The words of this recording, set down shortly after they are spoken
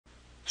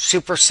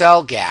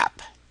Supercell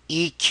gap,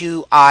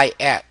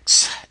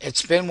 EQIX.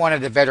 It's been one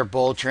of the better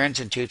bull trends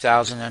in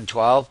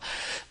 2012.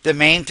 The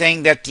main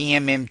thing that the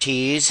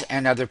MMTs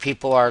and other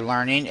people are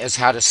learning is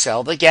how to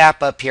sell the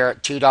gap up here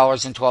at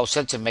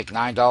 $2.12 and make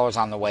 $9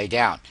 on the way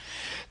down.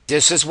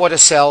 This is what a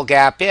sell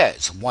gap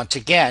is. Once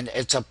again,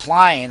 it's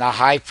applying a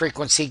high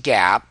frequency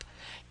gap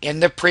in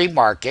the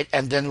pre-market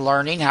and then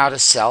learning how to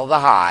sell the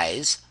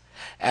highs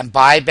and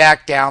buy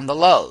back down the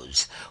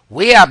lows.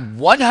 We have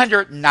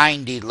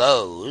 190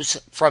 lows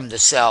from the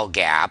sell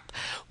gap.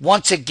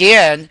 Once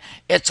again,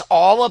 it's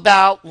all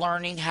about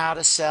learning how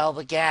to sell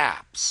the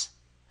gaps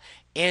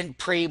in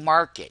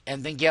pre-market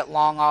and then get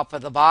long off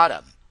of the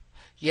bottom.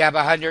 You have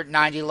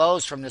 190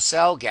 lows from the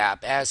sell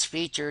gap as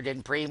featured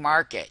in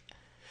pre-market.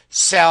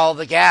 Sell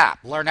the gap.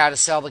 Learn how to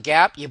sell the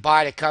gap. You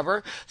buy to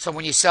cover. So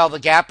when you sell the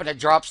gap and it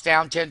drops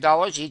down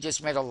 $10, you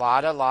just made a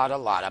lot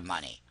of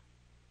money.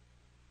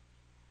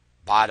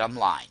 Bottom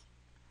line.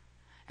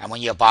 And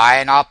when you're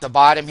buying off the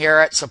bottom here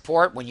at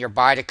support, when you're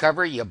buy to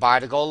cover, you buy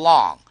to go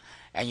long.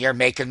 And you're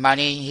making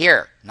money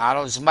here. Not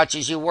as much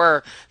as you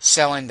were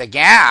selling the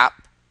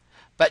gap,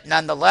 but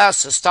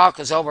nonetheless, the stock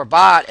is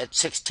overbought at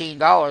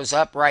 $16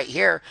 up right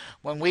here.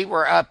 When we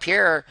were up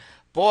here,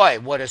 boy,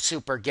 what a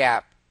super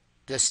gap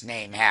this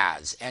name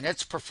has. And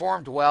it's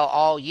performed well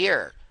all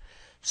year.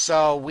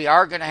 So we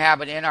are going to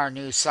have it in our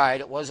new site.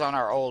 It was on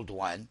our old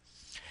one.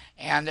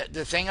 And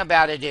the thing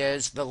about it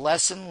is, the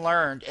lesson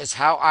learned is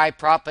how I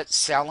profit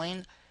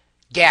selling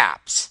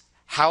gaps.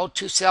 How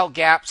to sell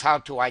gaps, how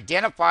to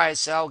identify a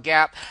sell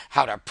gap,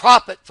 how to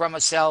profit from a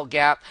sell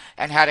gap,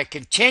 and how to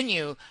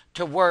continue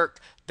to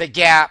work the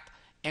gap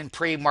in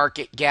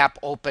pre-market gap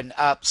open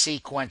up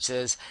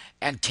sequences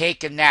and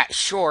taking that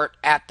short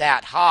at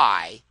that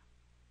high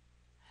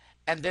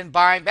and then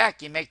buying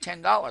back. You make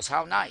 $10.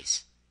 How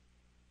nice.